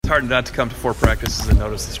hard not to come to 4 practices and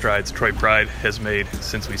notice the strides Troy Pride has made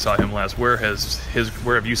since we saw him last. Where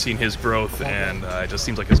have you seen his growth? And it just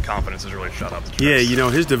seems like his confidence has really shot up. Yeah,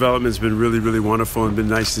 his development's been really, really wonderful and been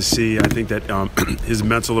nice to see. I think that his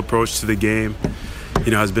mental approach to the game,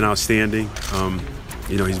 has been outstanding.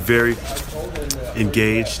 He's very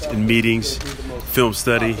engaged in meetings, film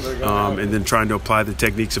study, and then trying to apply the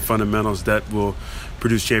techniques and fundamentals that will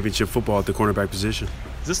produce championship football at the cornerback position.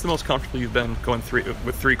 Is this the most comfortable you've been going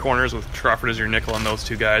with 3 corners with Crawford as your nickel and those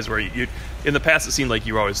 2 guys? Where you in the past it seemed like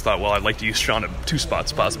you always thought, well, I'd like to use Sean at 2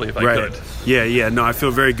 spots possibly if I could. Yeah. No, I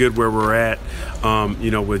feel very good where we're at.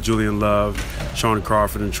 With Julian Love, Sean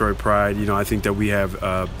Crawford, and Troy Pride. I think that we have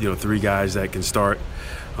 3 guys that can start.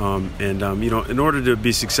 In order to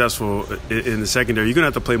be successful in the secondary, you're going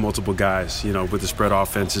to have to play multiple guys, with the spread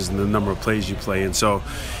offenses and the number of plays you play. And so,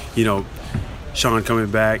 Sean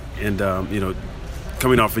coming back and,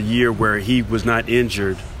 coming off a year where he was not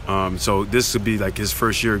injured. So this would be like his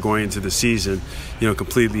first year going into the season,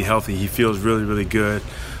 completely healthy. He feels really, really good.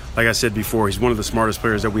 Like I said before, he's one of the smartest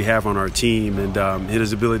players that we have on our team. And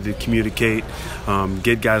his ability to communicate,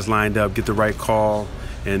 get guys lined up, get the right call,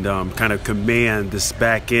 and kind of command this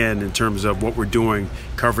back end in terms of what we're doing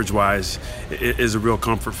coverage-wise is a real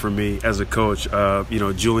comfort for me as a coach.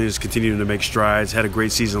 Julian's continuing to make strides, had a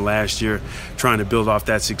great season last year, trying to build off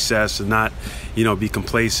that success and not, be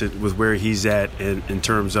complacent with where he's at in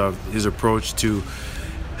terms of his approach to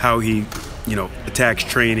how he, attacks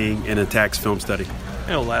training and attacks film study.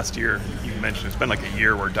 Last year you mentioned it's been like a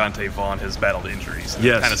year where Dante Vaughn has battled injuries. And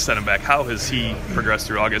yes. Kind of set him back. How has he progressed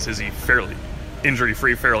through August? Is he fairly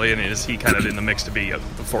injury-free and is he kind of in the mix to be the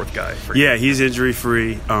 4th guy for you? Yeah, he's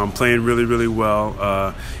injury-free, playing really, really well.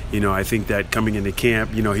 I think that coming into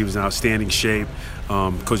camp, he was in outstanding shape.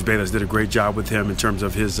 Coach Bayless did a great job with him in terms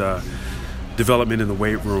of his development in the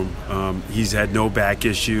weight room. He's had no back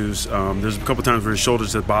issues. There's a couple times where his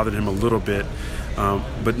shoulders have bothered him a little bit,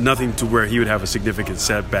 but nothing to where he would have a significant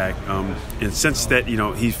setback. And since that,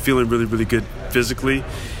 he's feeling really, really good physically,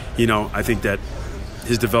 I think that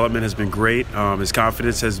his development has been great. His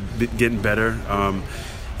confidence has been getting better.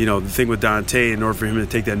 The thing with Dante, in order for him to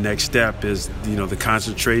take that next step, is the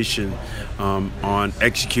concentration on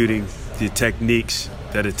executing the techniques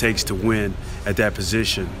that it takes to win at that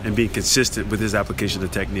position and being consistent with his application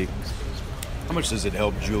of technique. How much does it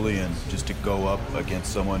help Julian just to go up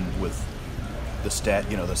against someone with the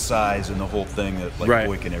size and the whole thing that right.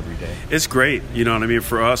 Boykin every day? It's great,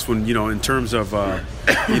 for us when, in terms of,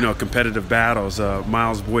 competitive battles,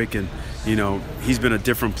 Miles Boykin, he's been a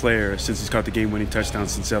different player since he's caught the game-winning touchdown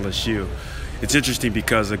since LSU. It's interesting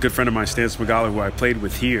because a good friend of mine, Stan Smigala, who I played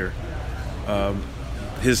with here,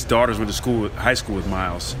 his daughters went to high school with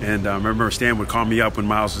Miles. And I remember Stan would call me up when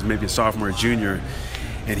Miles was maybe a sophomore or junior,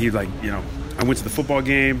 and he'd I went to the football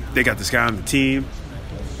game, they got this guy on the team.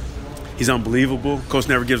 He's unbelievable. Coach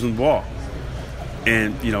never gives him the ball.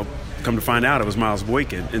 And, come to find out it was Miles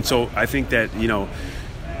Boykin. And so I think that,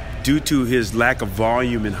 due to his lack of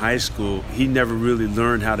volume in high school, he never really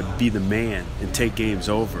learned how to be the man and take games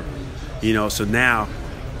over. So now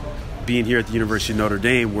being here at the University of Notre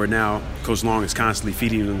Dame, where now Coach Long is constantly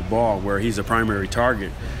feeding him the ball, where he's a primary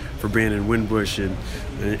target for Brandon Winbush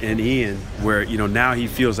and Ian, where, now he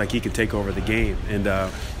feels like he can take over the game. And,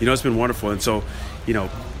 it's been wonderful. And so,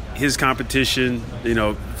 his competition,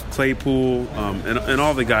 Claypool, and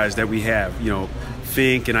all the guys that we have,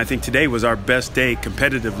 Fink, and I think today was our best day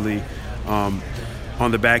competitively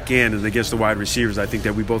on the back end and against the wide receivers. I think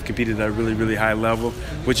that we both competed at a really, really high level,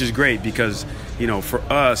 which is great because, for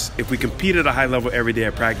us, if we compete at a high level every day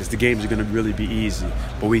at practice, the games are going to really be easy.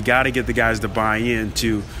 But we got to get the guys to buy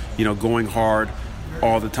into, going hard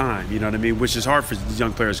all the time, which is hard for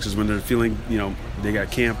young players because when they're feeling, they got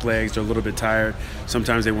camp legs, they're a little bit tired,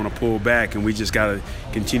 sometimes they want to pull back, and we just got to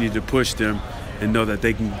continue to push them and know that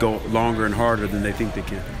they can go longer and harder than they think they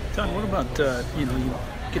can. Don, what about, you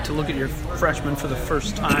get to look at your freshmen for the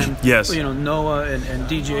first time. Yes. Noah and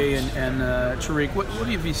DJ and Tariq. What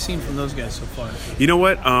have you seen from those guys so far? You know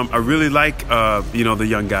what? I really like, the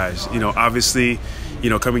young guys. Obviously,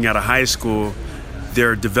 coming out of high school,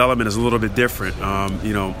 their development is a little bit different.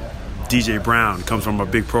 DJ Brown comes from a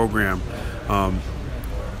big program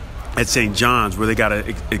at St. John's where they got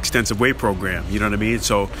an extensive weight program. You know what I mean?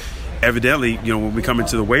 So evidently, when we come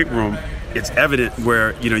into the weight room, it's evident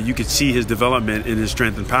where, you could see his development in his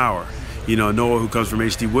strength and power. Noah, who comes from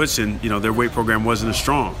H.D. Woodson, their weight program wasn't as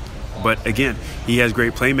strong. But again, he has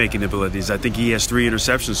great playmaking abilities. I think he has 3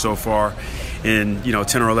 interceptions so far in,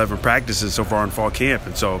 10 or 11 practices so far in fall camp.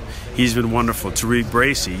 And so he's been wonderful. Tariq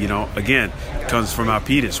Bracy, again, comes from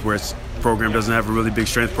Alpedus, where it's program doesn't have a really big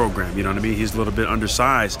strength program. You know what I mean? He's a little bit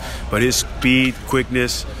undersized, but his speed,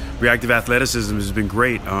 quickness, reactive athleticism has been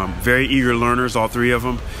great. Very eager learners, all three of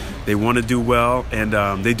them. They want to do well,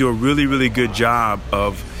 and they do a really, really good job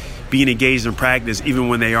of being engaged in practice even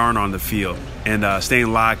when they aren't on the field, and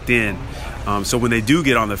staying locked in. So when they do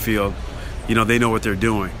get on the field, you know, they know what they're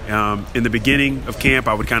doing. In the beginning of camp,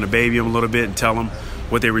 I would kind of baby them a little bit and tell them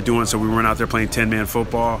what they were doing, so we weren't out there playing 10-man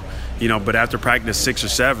football. You know, but after practice 6 or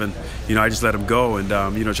 7, you know, I just let them go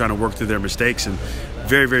and, you know, trying to work through their mistakes, and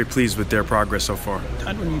very, very pleased with their progress so far.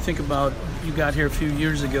 Todd, when you think about, you got here a few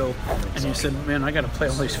years ago and you said, man, I got to play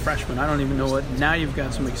all these freshmen. I don't even know what. Now you've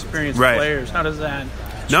got some experienced players. How does that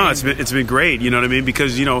change? No, it's been great, you know what I mean?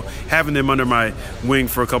 Because, you know, having them under my wing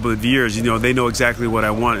for a couple of years, you know, they know exactly what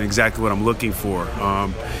I want and exactly what I'm looking for.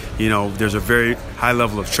 You know, there's a very high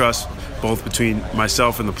level of trust both between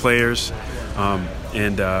myself and the players. You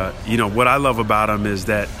know, what I love about them is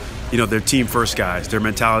that, you know, they're team-first guys. Their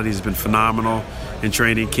mentality has been phenomenal in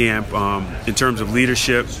training camp. In terms of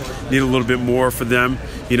leadership, need a little bit more for them,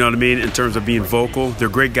 you know what I mean, in terms of being vocal. They're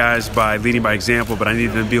great guys by leading by example, but I need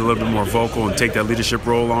them to be a little bit more vocal and take that leadership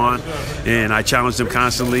role on. And I challenge them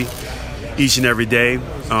constantly, each and every day,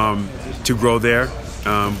 to grow there.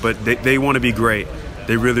 But they want to be great.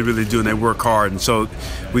 They really, really do, and they work hard. And so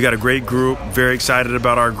we got a great group, very excited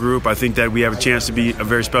about our group. I think that we have a chance to be a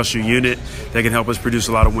very special unit that can help us produce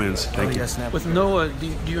a lot of wins. Thank you. With Noah,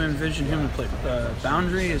 do you envision him to play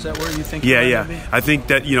boundary? Is that where you think Yeah. I think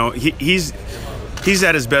that, you know, he's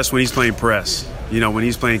at his best when he's playing press. You know, when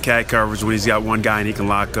he's playing cat coverage, when he's got one guy and he can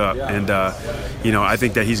lock up. And, you know, I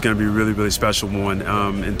think that he's going to be a really, really special one.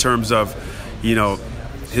 In terms of, you know,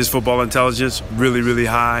 his football intelligence, really, really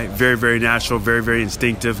high, very, very natural, very, very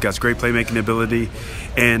instinctive, got great playmaking ability.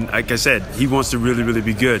 And like I said, he wants to really, really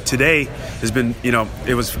be good. Today has been, you know,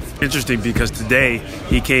 it was interesting because today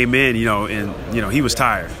he came in, you know, and, you know, he was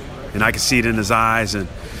tired. And I could see it in his eyes. And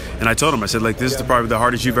I told him, I said, like, this is probably the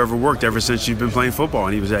hardest you've ever worked ever since you've been playing football.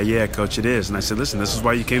 And he was like, yeah, Coach, it is. And I said, listen, this is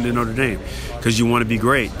why you came to Notre Dame, because you want to be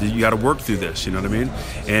great. You got to work through this, you know what I mean?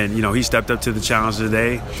 And, you know, he stepped up to the challenge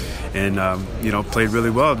today and, you know, played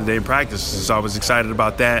really well today in practice. So I was excited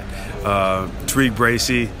about that. Tariq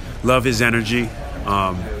Bracy, love his energy.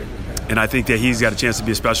 And I think that he's got a chance to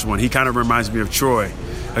be a special one. He kind of reminds me of Troy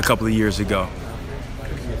a couple of years ago.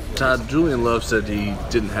 Todd, Julian Love said he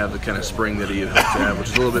didn't have the kind of spring that he had hoped to have, which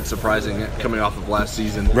is a little bit surprising coming off of last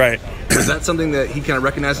season. Right. Is that something that he kind of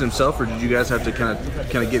recognized himself, or did you guys have to kind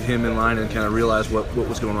of get him in line and kind of realize what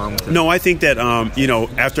was going on with him? No, I think that, you know,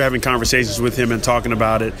 after having conversations with him and talking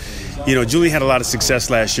about it, you know, Julian had a lot of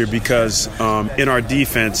success last year because in our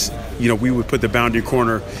defense, you know, we would put the boundary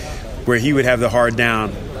corner where he would have the hard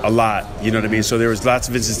down a lot, you know what I mean? So there was lots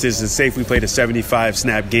of instances, and say if we played a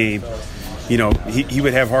 75-snap game, you know, he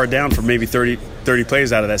would have hard down for maybe 30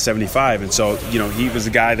 plays out of that 75. And so, you know, he was a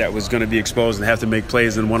guy that was going to be exposed and have to make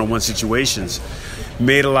plays in one-on-one situations.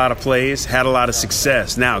 Made a lot of plays, had a lot of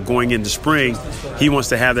success. Now, going into spring, he wants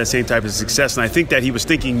to have that same type of success. And I think that he was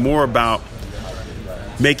thinking more about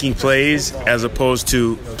making plays as opposed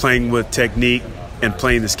to playing with technique and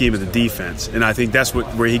playing the scheme of the defense. And I think that's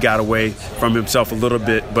where he got away from himself a little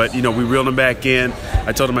bit. But, you know, we reeled him back in.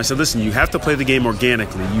 I told him, I said, listen, you have to play the game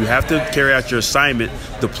organically. You have to carry out your assignment.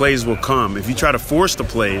 The plays will come. If you try to force the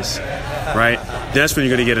plays, right, that's when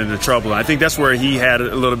you're going to get into trouble. And I think that's where he had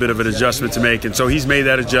a little bit of an adjustment to make. And so he's made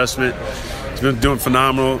that adjustment. He's been doing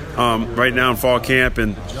phenomenal right now in fall camp,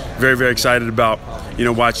 and very, very excited about, you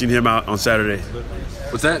know, watching him out on Saturday.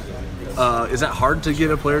 Was that is that hard to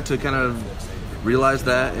get a player to kind of realize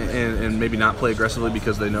that and maybe not play aggressively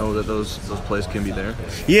because they know that those plays can be there?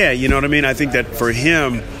 Yeah, you know what I mean? I think that for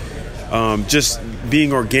him, just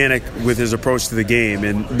being organic with his approach to the game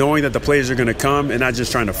and knowing that the plays are going to come and not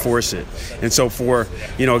just trying to force it. And so for,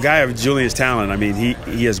 you know, a guy of Julian's talent, I mean,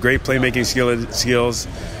 he has great playmaking skills,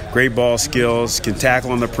 great ball skills, can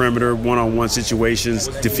tackle on the perimeter, one-on-one situations,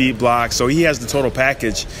 defeat blocks. So he has the total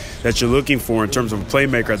package that you're looking for in terms of a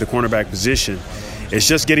playmaker at the cornerback position. It's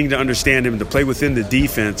just getting to understand him, to play within the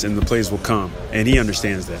defense, and the plays will come. And he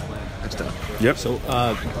understands that. That's tough. Yep. So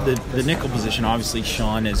the nickel position, obviously,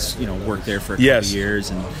 Sean has worked there for a couple of years,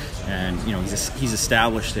 and he's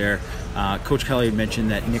established there. Coach Kelly had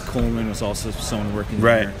mentioned that Nick Coleman was also someone working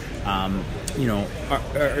there.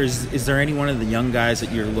 Is there any one of the young guys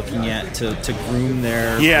that you're looking at to groom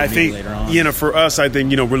there? Yeah, I think later on? For us, I think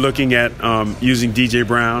we're looking at using DJ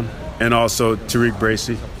Brown and also Tariq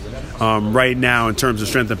Bracy. Right now, in terms of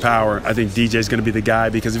strength and power, I think DJ is going to be the guy,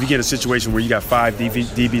 because if you get a situation where you got 5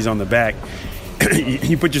 DBs on the back,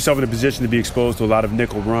 you put yourself in a position to be exposed to a lot of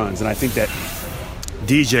nickel runs. And I think that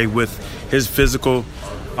DJ, with his physical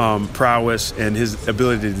prowess and his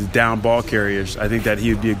ability to down ball carriers, I think that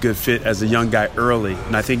he would be a good fit as a young guy early.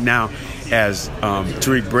 And I think now, as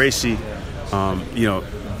Tariq Bracy,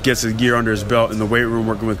 gets a year under his belt in the weight room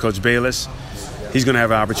working with Coach Bayless, he's going to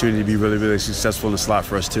have an opportunity to be really, really successful in the slot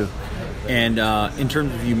for us too. And in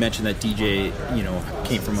terms of, you mentioned that DJ,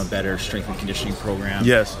 came from a better strength and conditioning program.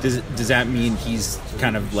 Yes. Does that mean he's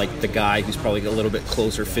kind of like the guy who's probably a little bit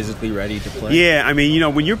closer physically ready to play? Yeah, I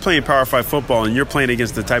mean, when you're playing Power 5 football and you're playing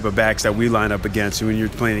against the type of backs that we line up against, when you're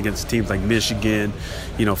playing against teams like Michigan,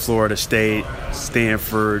 Florida State,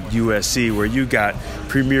 Stanford, USC, where you got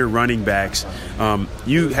premier running backs,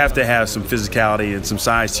 you have to have some physicality and some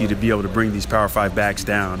size to you to be able to bring these Power 5 backs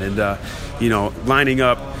down. And, lining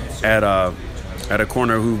up at a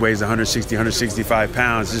corner who weighs 160, 165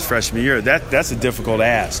 pounds his freshman year, that's a difficult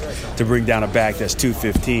ask to bring down a back that's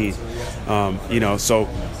 215. So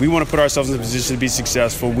we want to put ourselves in a position to be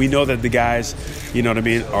successful. We know that the guys,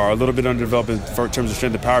 are a little bit underdeveloped in terms of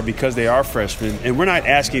strength and power because they are freshmen, and we're not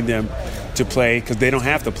asking them to play because they don't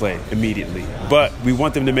have to play immediately. But we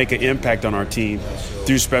want them to make an impact on our team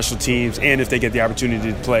through special teams, and if they get the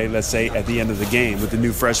opportunity to play, let's say, at the end of the game with the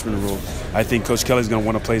new freshman rule, I think Coach Kelly's going to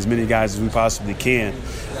want to play as many guys as we possibly can,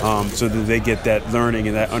 so that they get that learning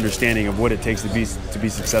and that understanding of what it takes to be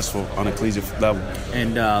successful on a collegiate level.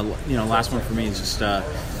 And last one for me is just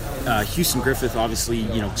Houston Griffith obviously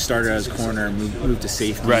started as corner, moved to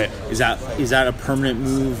safety. Right. Is that a permanent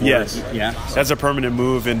move? Yes. Yeah. That's a permanent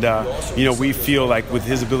move, and we feel like with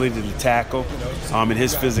his ability to tackle, and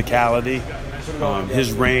his physicality,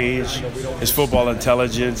 his range, his football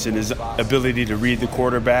intelligence, and his ability to read the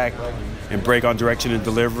quarterback and break on direction and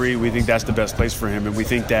delivery, we think that's the best place for him. And we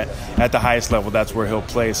think that at the highest level, that's where he'll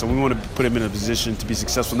play. So we want to put him in a position to be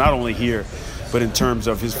successful, not only here, but in terms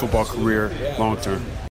of his football career long term.